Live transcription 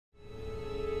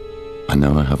I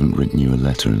know I haven't written you a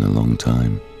letter in a long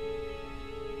time,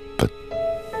 but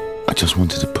I just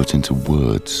wanted to put into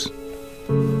words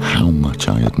how much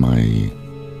I admire you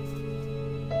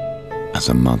as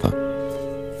a mother,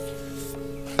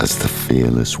 as the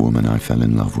fearless woman I fell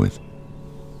in love with.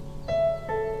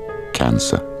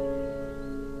 Cancer.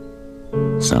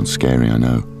 Sounds scary, I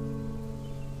know,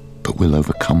 but we'll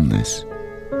overcome this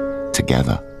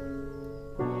together.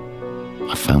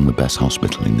 I found the best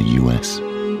hospital in the US,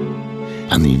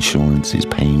 and the insurance is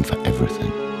paying for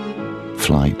everything.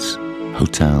 Flights,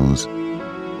 hotels,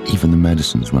 even the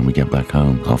medicines when we get back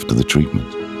home after the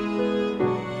treatment.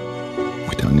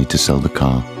 We don't need to sell the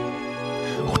car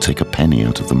or take a penny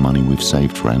out of the money we've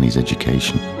saved for Annie's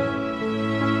education.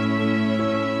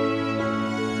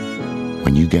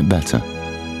 When you get better,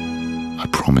 I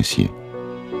promise you,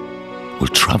 we'll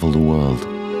travel the world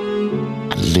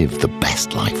and live the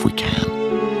best life we can.